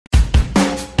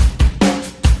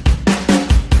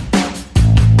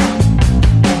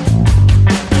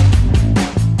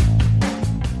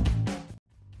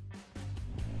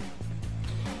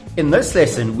In this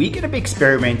lesson, we're going to be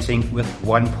experimenting with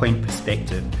one-point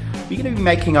perspective. We're going to be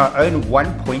making our own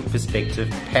one-point perspective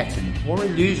pattern or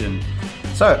illusion.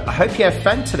 So I hope you have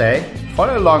fun today.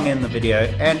 Follow along in the video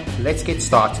and let's get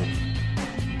started.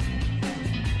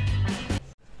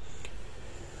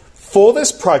 For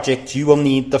this project, you will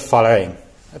need the following: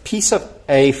 a piece of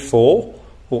A4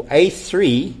 or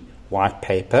A3 white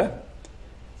paper,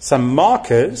 some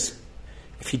markers.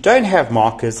 If you don't have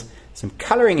markers, some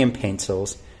coloring in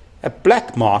pencils, a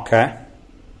black marker,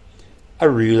 a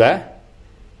ruler,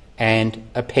 and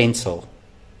a pencil.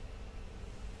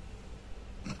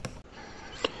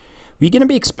 We're going to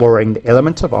be exploring the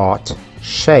element of art,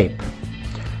 shape.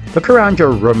 Look around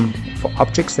your room for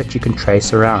objects that you can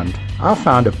trace around. I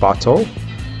found a bottle,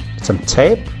 some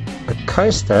tape, a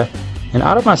coaster, and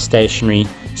out of my stationery,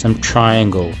 some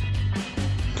triangle.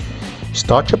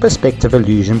 Start your perspective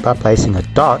illusion by placing a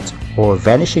dot or a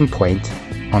vanishing point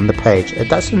on the page. It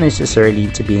doesn't necessarily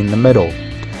need to be in the middle.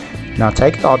 Now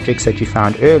take the objects that you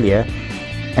found earlier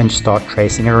and start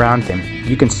tracing around them.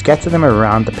 You can scatter them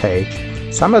around the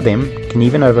page. Some of them can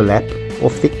even overlap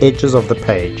off the edges of the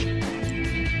page.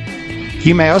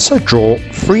 You may also draw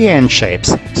freehand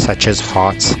shapes such as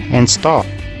hearts and stars.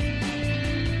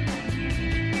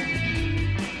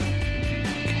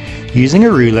 Using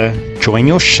a ruler, join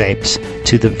your shapes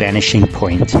to the vanishing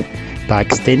point by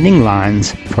extending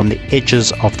lines from the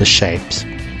edges of the shapes.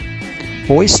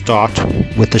 Always start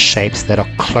with the shapes that are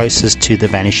closest to the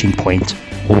vanishing point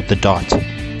or the dot.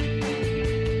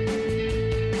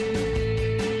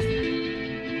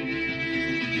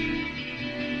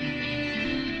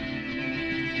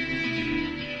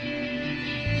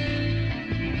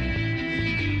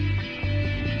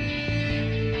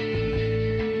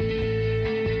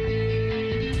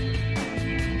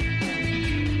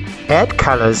 Add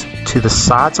colors to the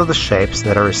sides of the shapes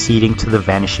that are receding to the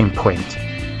vanishing point.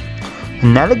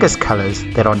 Analogous colors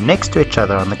that are next to each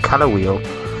other on the color wheel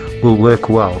will work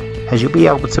well, as you'll be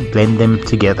able to blend them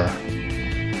together.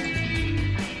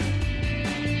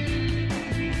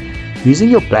 Using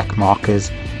your black markers,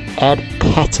 add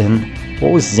pattern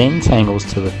or Zentangles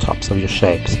to the tops of your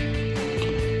shapes.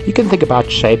 You can think about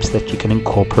shapes that you can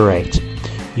incorporate.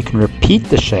 You can repeat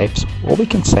the shapes, or we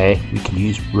can say we can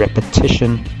use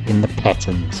repetition in the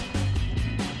patterns.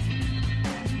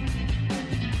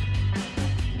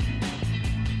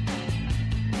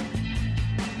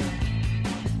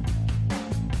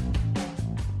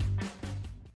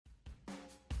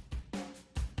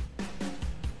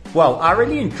 Well, I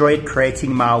really enjoyed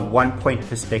creating my one-point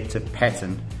perspective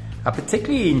pattern. I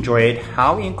particularly enjoyed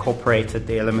how we incorporated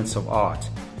the elements of art,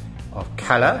 of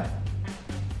color,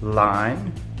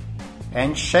 line,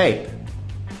 and shape.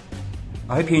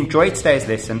 I hope you enjoyed today's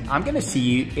lesson. I'm going to see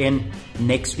you in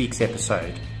next week's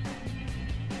episode.